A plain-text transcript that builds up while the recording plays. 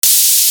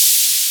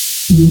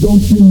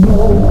Don't you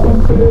know,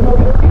 pump it up,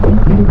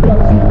 you got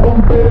to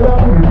pump it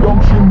up.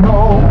 Don't you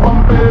know,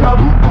 pump it up,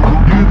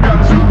 you got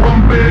to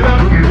pump it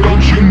up.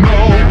 Don't you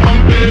know,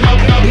 pump it up,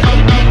 up,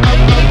 up, up,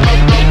 up,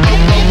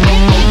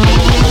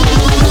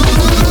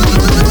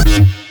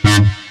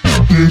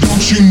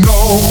 don't you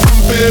know,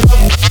 pump it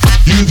up,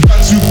 you got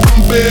to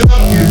pump it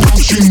up.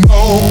 Don't you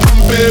know,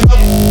 pump it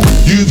up,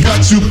 you got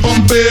to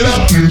pump it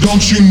up.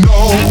 Don't you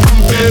know,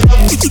 pump